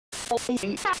Welcome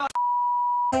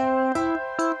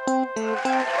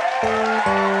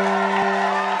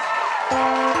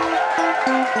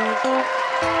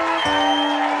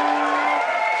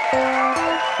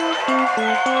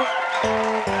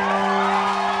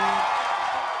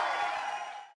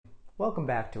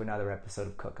back to another episode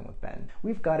of Cooking with Ben.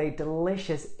 We've got a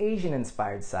delicious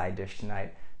Asian-inspired side dish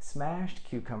tonight, smashed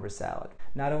cucumber salad.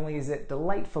 Not only is it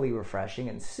delightfully refreshing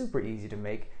and super easy to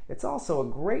make, it's also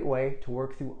a great way to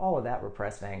work through all of that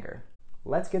repressed anger.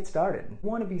 Let's get started. We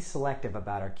want to be selective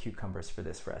about our cucumbers for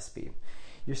this recipe.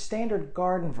 Your standard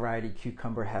garden variety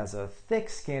cucumber has a thick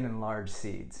skin and large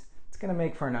seeds. It's going to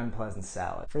make for an unpleasant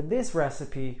salad. For this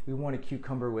recipe, we want a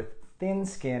cucumber with thin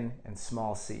skin and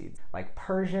small seeds, like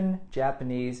Persian,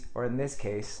 Japanese, or in this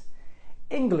case,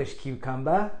 English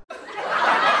cucumber.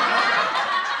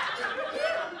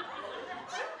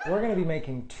 We're going to be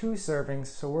making 2 servings,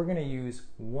 so we're going to use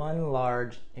 1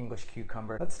 large English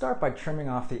cucumber. Let's start by trimming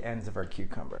off the ends of our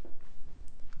cucumber.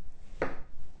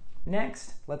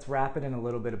 Next, let's wrap it in a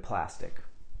little bit of plastic.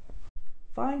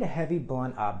 Find a heavy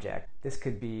blunt object. This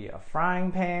could be a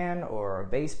frying pan or a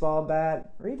baseball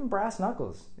bat or even brass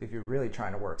knuckles if you're really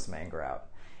trying to work some anger out.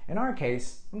 In our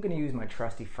case, I'm going to use my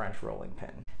trusty French rolling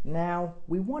pin. Now,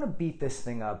 we want to beat this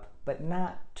thing up, but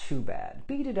not too bad.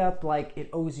 Beat it up like it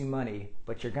owes you money,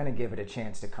 but you're going to give it a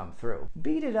chance to come through.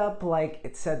 Beat it up like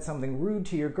it said something rude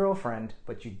to your girlfriend,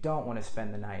 but you don't want to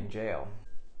spend the night in jail.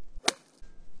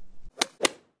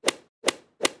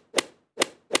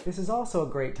 This is also a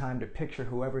great time to picture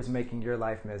whoever's making your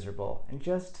life miserable and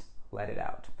just let it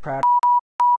out. Proud.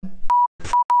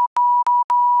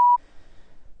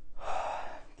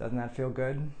 Doesn't that feel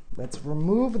good? Let's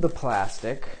remove the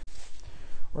plastic.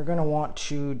 We're going to want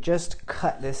to just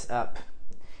cut this up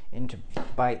into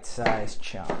bite-sized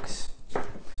chunks.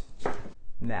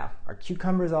 Now, our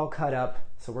cucumber's all cut up,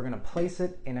 so we're going to place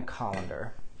it in a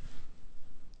colander.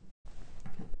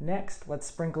 Next, let's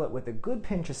sprinkle it with a good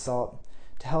pinch of salt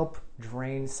to help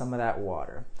drain some of that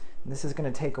water. And this is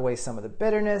going to take away some of the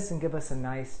bitterness and give us a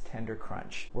nice tender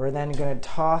crunch. We're then going to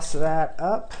toss that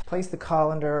up, place the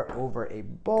colander over a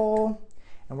bowl,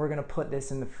 and we're going to put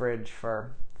this in the fridge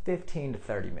for 15 to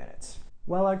 30 minutes.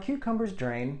 While our cucumbers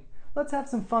drain, let's have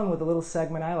some fun with a little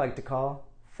segment I like to call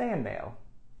fan mail.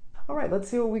 All right, let's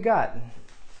see what we got.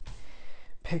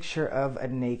 Picture of a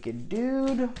naked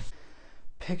dude.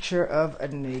 Picture of a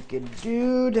naked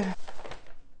dude.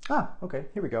 Ah, okay,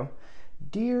 here we go.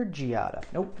 Dear Giada.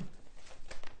 Nope,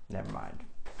 never mind.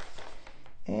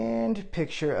 And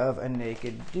picture of a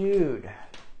naked dude.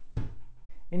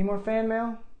 Any more fan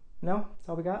mail? No? That's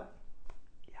all we got?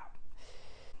 Yeah.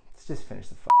 Let's just finish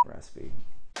the recipe.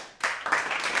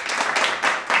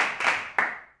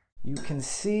 You can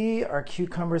see our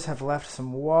cucumbers have left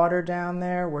some water down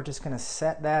there. We're just going to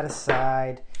set that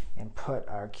aside and put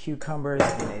our cucumbers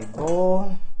in a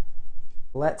bowl.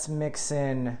 Let's mix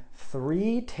in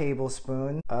 3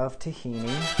 tablespoons of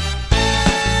tahini,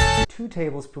 2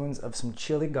 tablespoons of some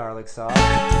chili garlic sauce,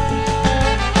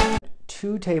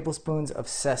 2 tablespoons of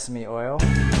sesame oil,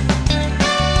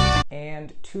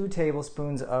 and 2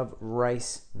 tablespoons of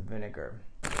rice vinegar.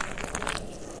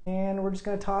 And we're just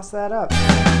going to toss that up.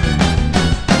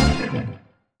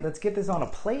 Let's get this on a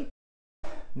plate.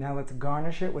 Now let's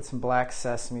garnish it with some black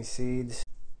sesame seeds.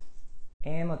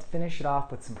 And let's finish it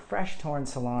off with some fresh torn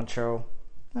cilantro,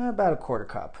 about a 1/4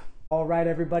 cup. All right,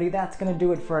 everybody, that's going to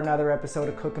do it for another episode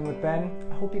of Cooking with Ben.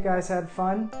 I hope you guys had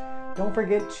fun. Don't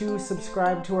forget to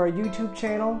subscribe to our YouTube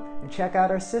channel and check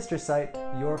out our sister site,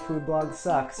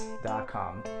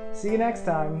 yourfoodblogsucks.com. See you next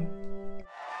time.